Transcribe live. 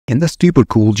In this super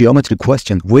cool geometry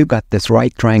question, we've got this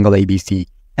right triangle ABC,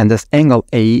 and this angle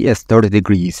A is 30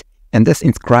 degrees, and this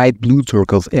inscribed blue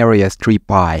circle's area is 3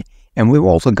 pi, and we've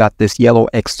also got this yellow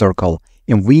X circle,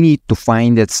 and we need to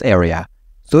find its area.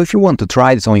 So if you want to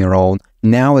try this on your own,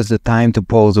 now is the time to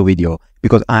pause the video,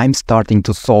 because I'm starting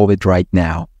to solve it right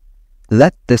now.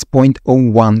 Let this point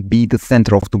O1 be the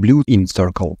center of the blue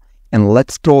incircle, and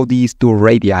let's draw these two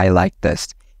radii like this,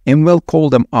 and we'll call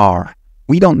them R.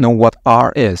 We don't know what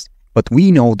R is, but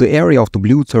we know the area of the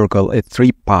blue circle is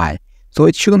 3 pi, so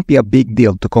it shouldn't be a big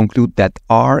deal to conclude that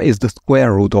R is the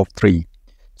square root of 3.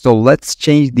 So let's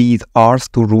change these R's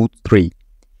to root 3.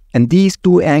 And these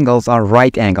two angles are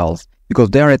right angles,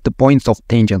 because they are at the points of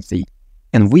tangency.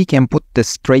 And we can put this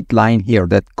straight line here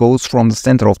that goes from the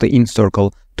center of the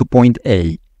incircle to point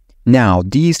A. Now,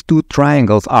 these two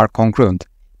triangles are congruent,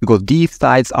 because these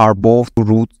sides are both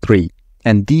root 3.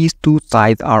 And these two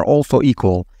sides are also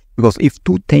equal, because if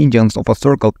two tangents of a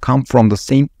circle come from the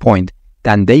same point,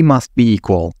 then they must be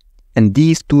equal. And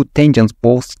these two tangents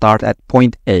both start at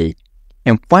point A.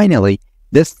 And finally,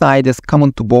 this side is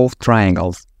common to both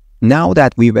triangles. Now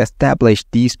that we've established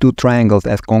these two triangles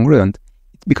as congruent,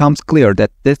 it becomes clear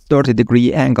that this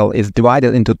 30-degree angle is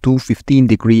divided into two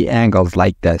 15-degree angles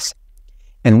like this.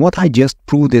 And what I just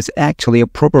proved is actually a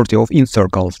property of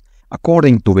incircles,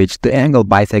 according to which the angle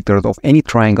bisectors of any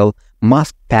triangle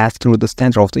must pass through the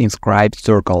center of the inscribed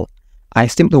circle. I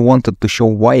simply wanted to show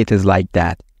why it is like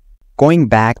that. Going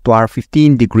back to our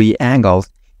 15-degree angles,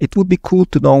 it would be cool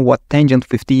to know what tangent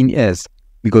 15 is,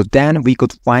 because then we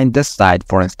could find this side,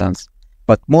 for instance.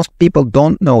 But most people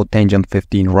don't know tangent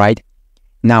 15, right?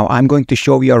 Now I'm going to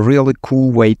show you a really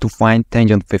cool way to find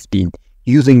tangent 15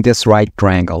 using this right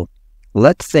triangle.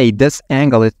 Let's say this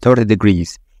angle is 30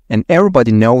 degrees. And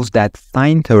everybody knows that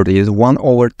sine 30 is 1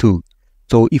 over 2.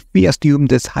 So if we assume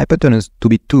this hypotenuse to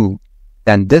be 2,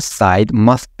 then this side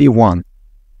must be 1.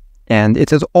 And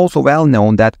it is also well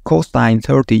known that cosine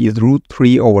 30 is root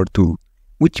 3 over 2,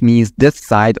 which means this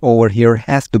side over here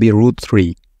has to be root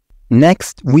 3.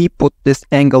 Next, we put this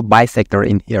angle bisector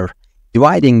in here,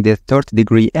 dividing this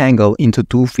 30-degree angle into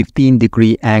two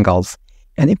 15-degree angles.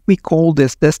 And if we call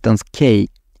this distance k,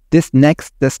 this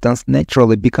next distance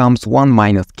naturally becomes 1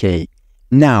 minus k.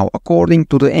 Now, according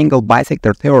to the angle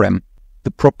bisector theorem,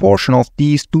 the proportion of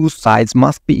these two sides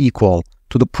must be equal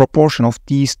to the proportion of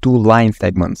these two line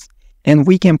segments. And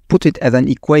we can put it as an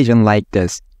equation like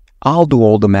this. I'll do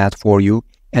all the math for you,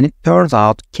 and it turns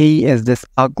out k is this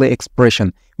ugly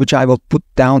expression, which I will put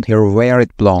down here where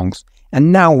it belongs.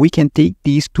 And now we can take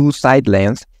these two side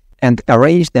lengths and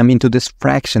arrange them into this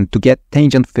fraction to get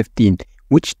tangent 15,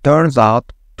 which turns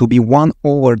out to be 1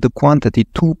 over the quantity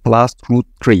 2 plus root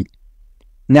 3.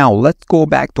 Now let's go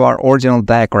back to our original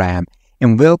diagram,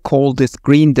 and we'll call this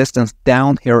green distance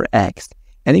down here x.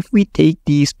 And if we take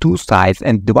these two sides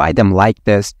and divide them like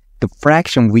this, the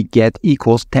fraction we get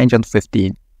equals tangent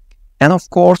 15. And of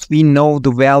course we know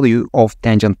the value of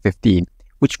tangent 15,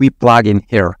 which we plug in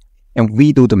here. And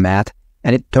we do the math,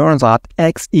 and it turns out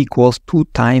x equals 2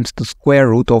 times the square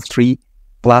root of 3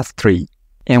 plus 3.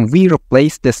 And we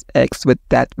replace this x with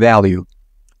that value.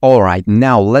 Alright,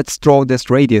 now let's draw this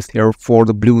radius here for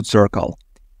the blue circle.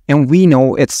 And we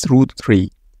know it's root 3.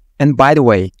 And by the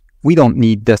way, we don't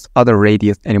need this other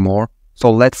radius anymore, so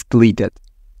let's delete it.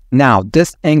 Now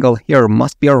this angle here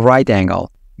must be a right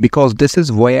angle, because this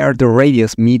is where the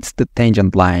radius meets the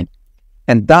tangent line.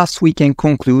 And thus we can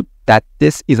conclude that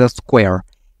this is a square,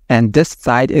 and this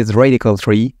side is radical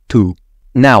 3, 2.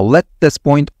 Now let this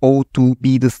point O2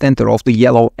 be the center of the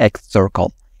yellow X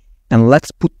circle. And let's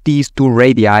put these two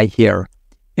radii here.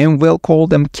 And we'll call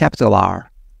them capital R.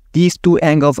 These two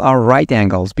angles are right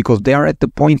angles because they are at the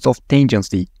points of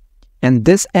tangency. And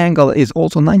this angle is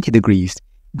also 90 degrees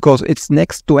because it's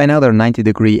next to another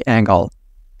 90-degree angle.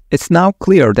 It's now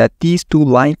clear that these two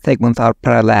line segments are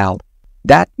parallel.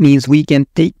 That means we can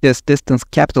take this distance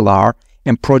capital R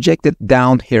and project it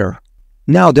down here.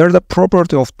 Now there's a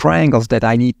property of triangles that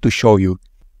I need to show you.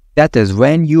 That is,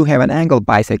 when you have an angle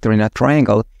bisector in a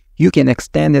triangle, you can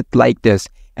extend it like this,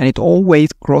 and it always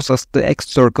crosses the X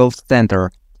circle's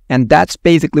center. And that's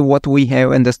basically what we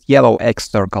have in this yellow X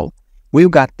circle.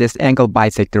 We've got this angle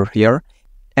bisector here,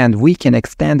 and we can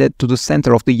extend it to the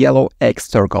center of the yellow X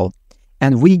circle.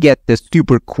 And we get this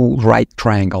super cool right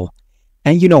triangle.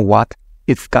 And you know what?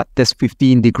 It's got this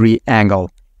 15-degree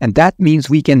angle. And that means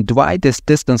we can divide this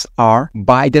distance r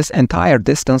by this entire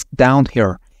distance down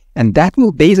here. And that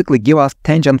will basically give us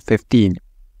tangent 15.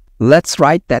 Let's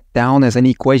write that down as an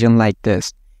equation like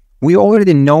this. We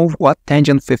already know what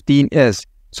tangent 15 is,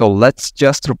 so let's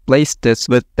just replace this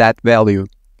with that value.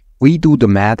 We do the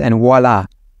math and voila!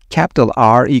 capital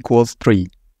R equals 3.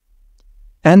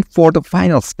 And for the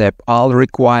final step, I'll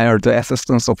require the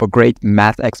assistance of a great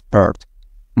math expert,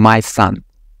 my son.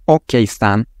 Okay,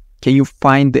 son, can you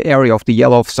find the area of the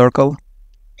yellow circle?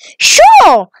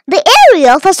 Sure! The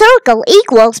area of a circle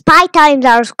equals pi times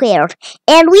r squared,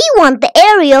 and we want the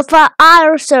area of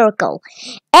our circle.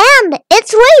 And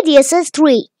its radius is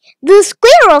 3. The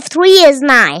square of 3 is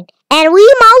 9, and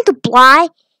we multiply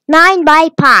 9 by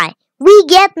pi. We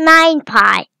get 9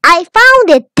 pi. I found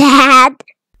it, Dad!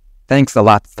 Thanks a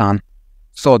lot, son.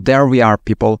 So there we are,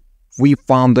 people. We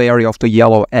found the area of the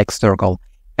yellow Excircle,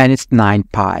 and it's 9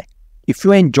 pi. If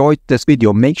you enjoyed this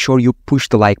video, make sure you push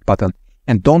the like button.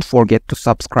 And don't forget to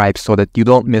subscribe so that you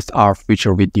don't miss our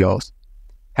future videos.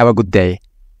 Have a good day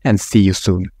and see you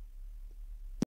soon.